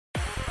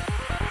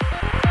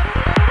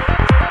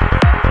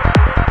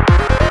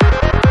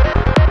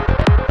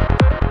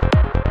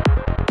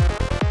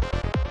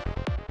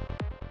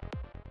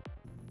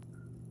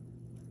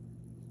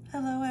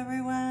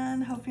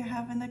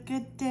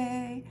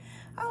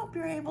hope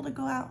you're able to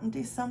go out and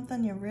do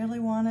something you really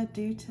want to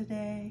do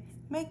today.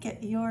 Make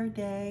it your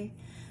day.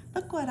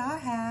 Look what I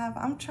have.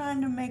 I'm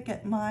trying to make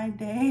it my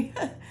day.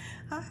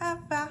 I have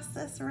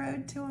Fastest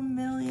Road to a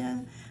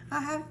Million. I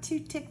have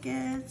 2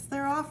 tickets.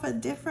 They're off of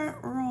different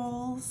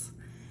rolls.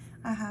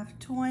 I have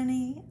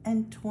 20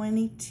 and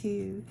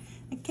 22.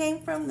 It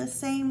came from the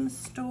same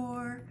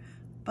store,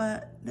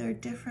 but they're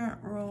different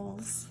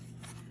rolls.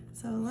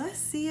 So let's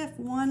see if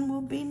one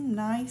will be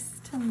nice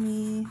to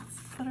me. Let's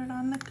put it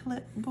on the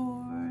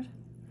clipboard.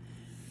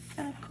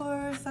 And of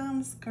course,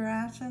 I'm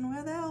scratching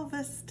with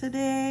Elvis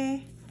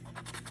today.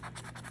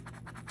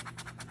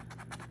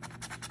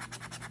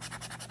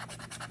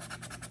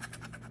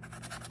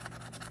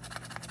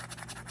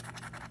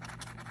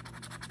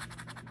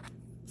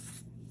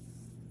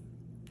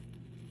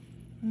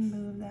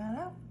 Move that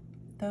up.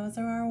 Those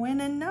are our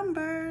winning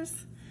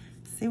numbers.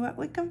 See what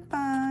we can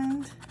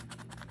find.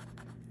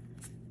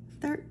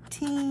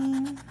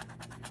 13,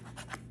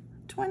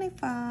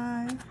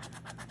 25,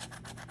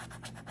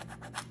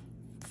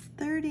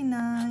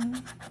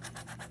 39,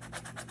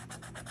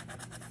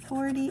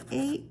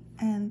 48,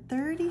 and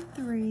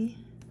 33.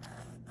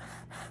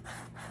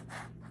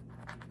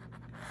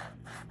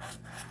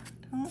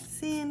 Don't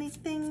see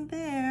anything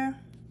there.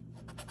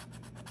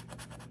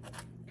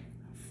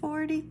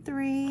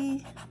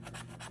 43,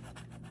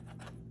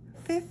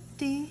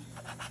 50,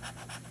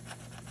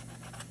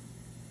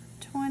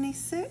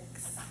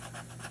 26,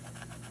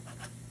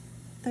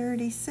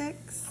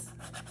 36,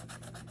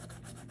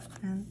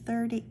 and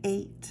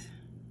 38.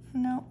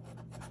 Nope.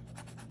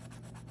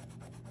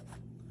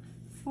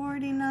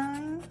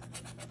 49,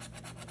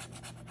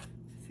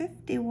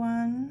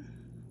 51,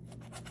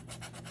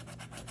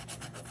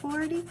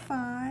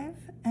 45,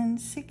 and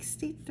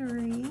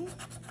 63.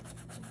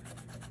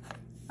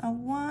 A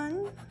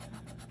 1,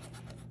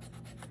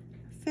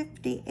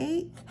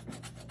 58,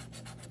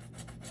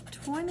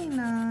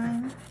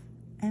 29,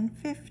 and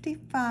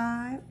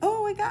 55.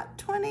 Oh, we got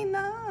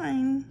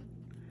 29.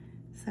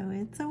 So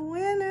it's a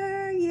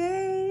winner,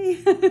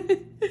 yay.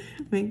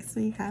 Makes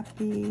me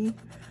happy.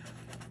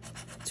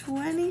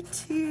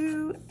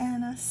 22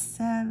 and a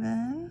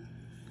 7.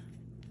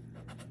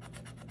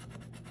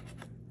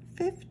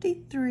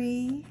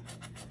 53,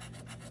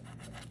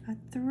 a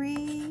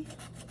 3,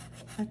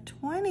 a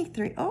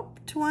 23. Oh,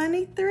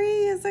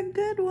 23 is a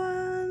good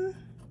one.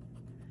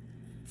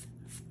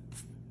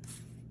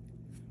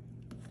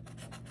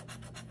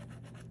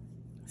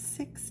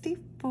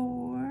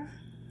 64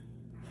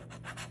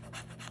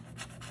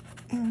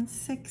 and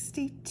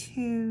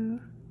 62.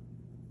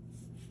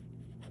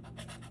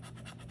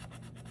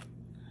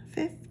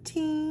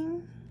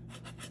 15,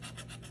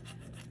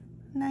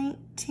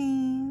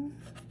 19,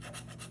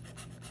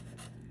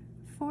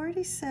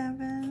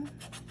 47,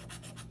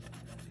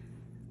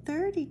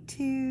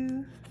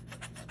 32,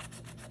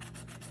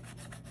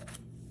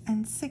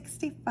 and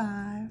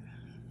 65.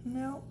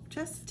 Nope,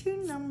 just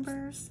 2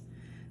 numbers.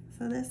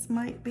 So this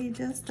might be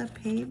just a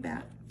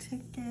payback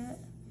ticket.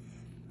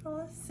 Well,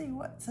 let's see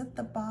what's at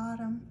the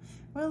bottom.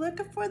 We're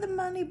looking for the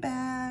money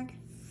bag.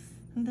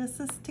 And this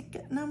is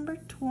ticket number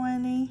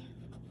 20.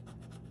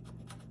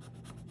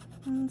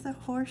 And the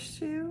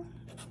horseshoe,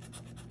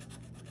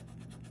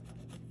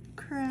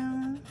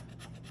 crown,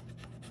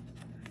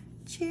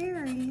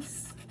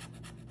 cherries,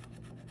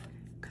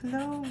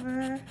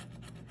 clover,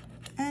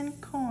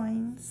 and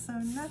coins. So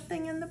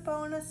nothing in the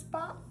bonus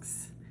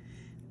box.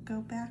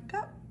 Go back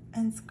up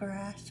and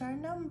scratch our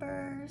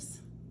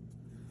numbers.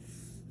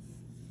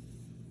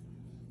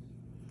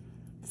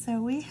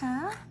 So we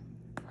have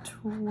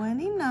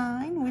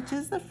 29, which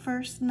is the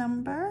first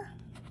number,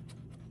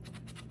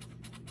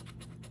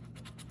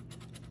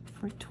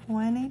 for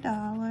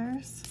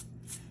 $20.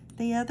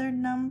 The other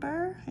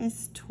number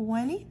is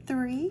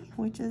 23,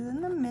 which is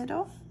in the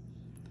middle,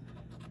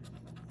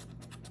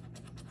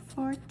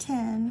 for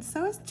 10.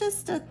 So it's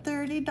just a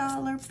 $30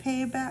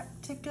 payback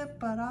ticket,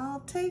 but I'll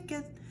take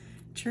it.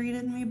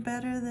 Treated me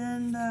better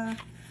than the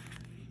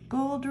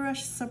Gold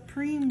Rush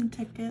Supreme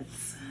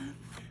tickets.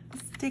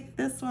 Let's take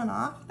this one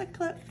off the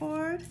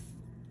clipboard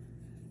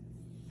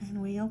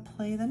and we'll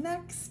play the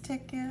next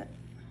ticket.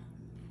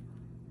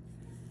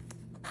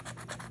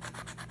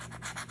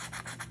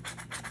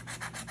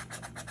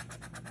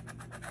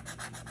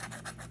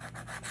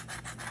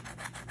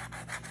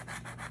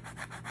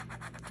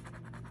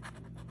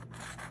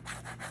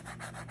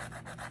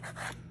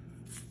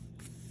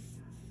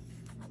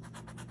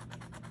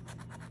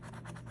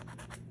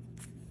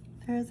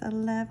 There's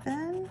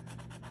 11,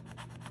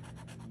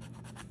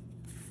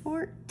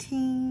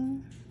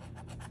 14,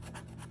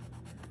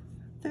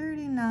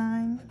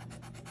 39.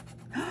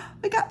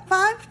 We got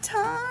 5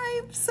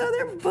 times, so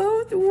they're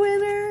both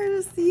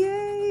winners.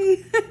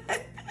 Yay!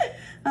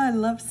 I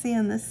love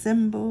seeing the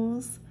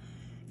symbols.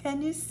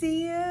 Can you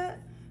see it?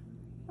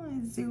 Let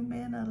me zoom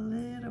in a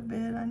little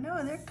bit. I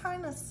know they're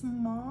kind of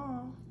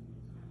small,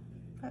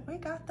 but we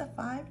got the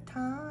 5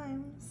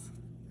 times.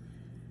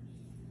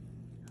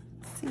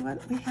 See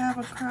what we have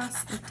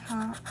across the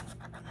top.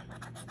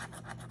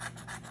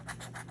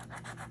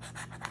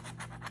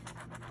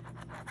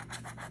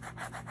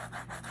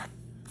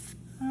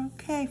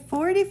 Okay,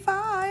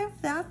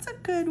 45, that's a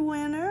good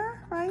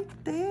winner right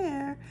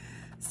there.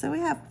 So we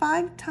have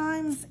 5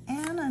 times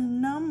and a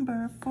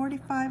number.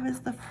 45 is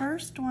the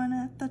first one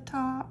at the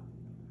top.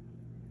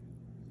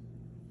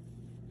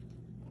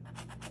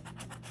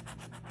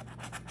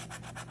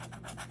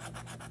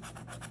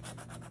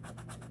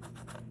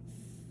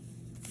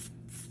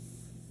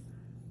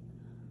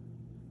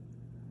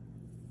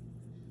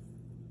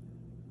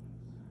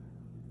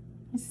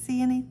 You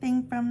see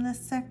anything from the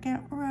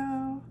second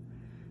row?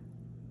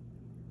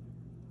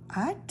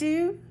 I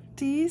do.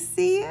 Do you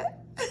see it?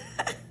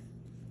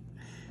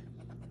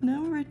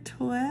 Number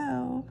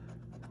 12.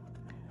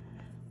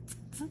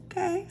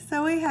 Okay,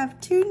 so we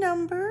have 2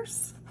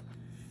 numbers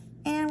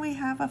and we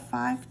have a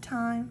 5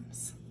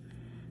 times.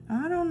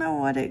 I don't know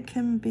what it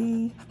can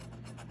be,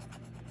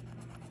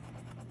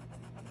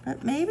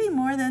 but maybe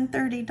more than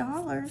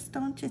 $30,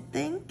 don't you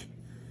think?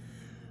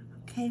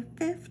 Okay,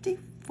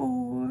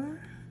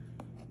 54,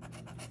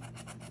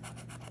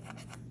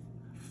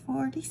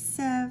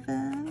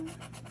 47,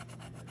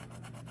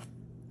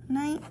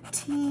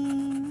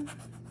 19,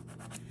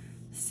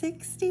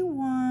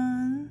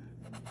 61,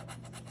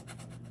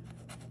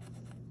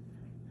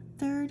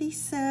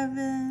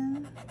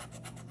 37,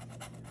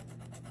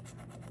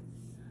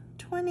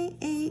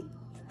 28,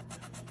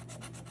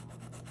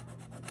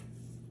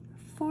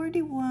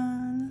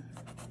 41,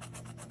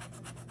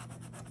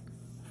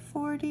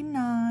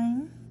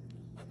 49,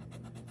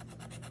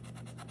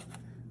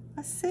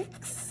 a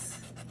 6,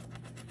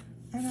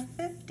 and a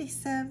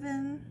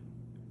 57,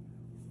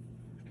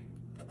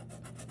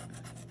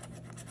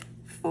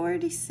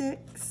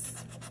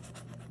 46,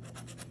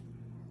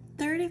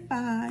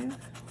 35,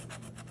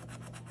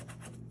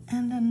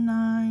 and a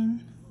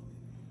 9.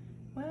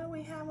 Well,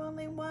 we have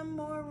only one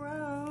more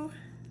row.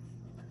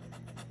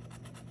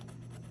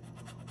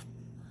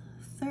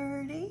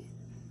 30,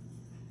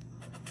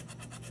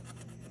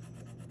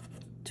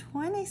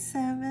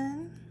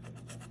 27,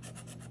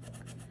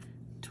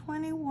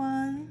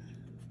 21,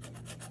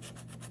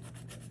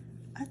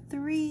 a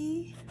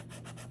 3,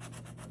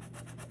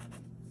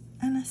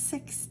 and a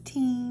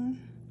 16.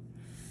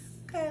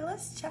 Okay,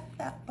 let's check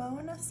that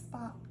bonus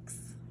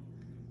box.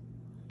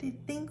 Do you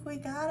think we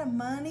got a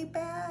money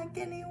bag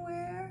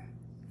anywhere?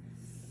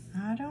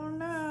 I don't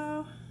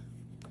know.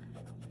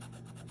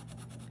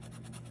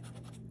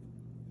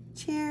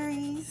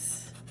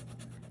 Cherries,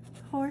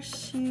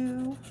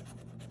 horseshoe,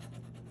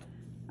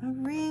 a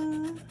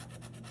ring,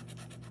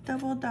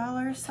 double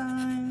dollar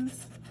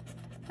signs,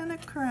 and a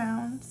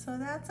crown. So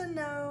that's a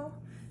no.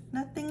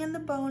 Nothing in the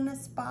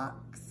bonus box.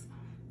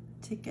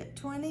 Ticket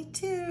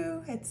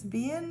 22. It's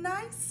being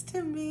nice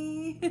to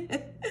me.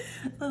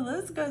 Well,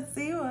 let's go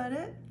see what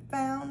it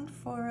found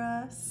for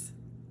us.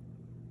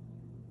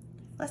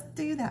 Let's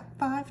do that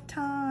 5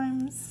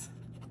 times.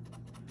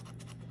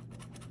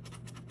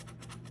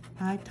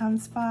 5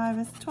 times 5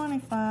 is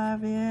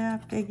 25. Yeah,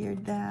 I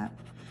figured that.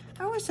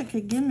 I wish it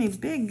could give me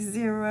big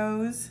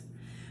zeros.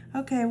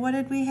 Okay, what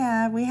did we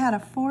have? We had a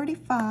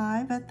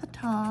 45 at the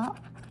top.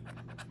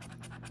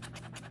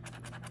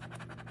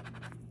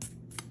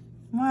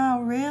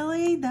 Wow,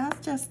 really?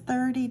 That's just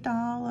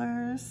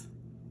 $30.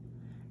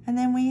 And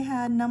then we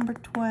had number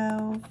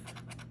 12.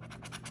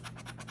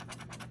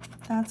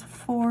 That's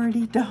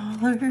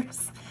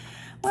 $40.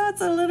 Well,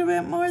 it's a little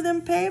bit more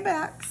than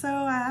payback, so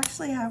I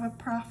actually have a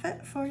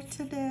profit for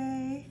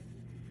today.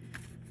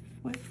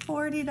 With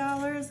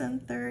 $40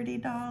 and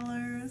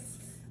 $30,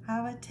 I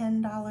have a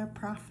 $10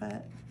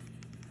 profit.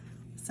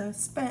 So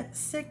spent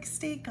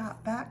 60,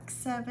 got back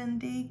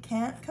 70,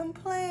 can't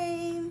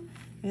complain.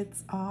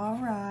 It's all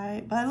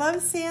right. But I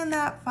love seeing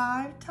that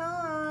 5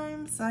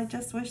 times. I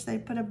just wish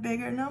they'd put a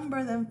bigger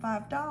number than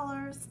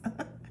 $5.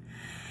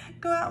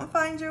 Go out and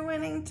find your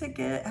winning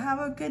ticket. Have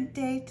a good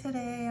day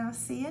today. I'll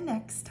see you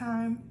next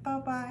time.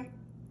 Bye-bye.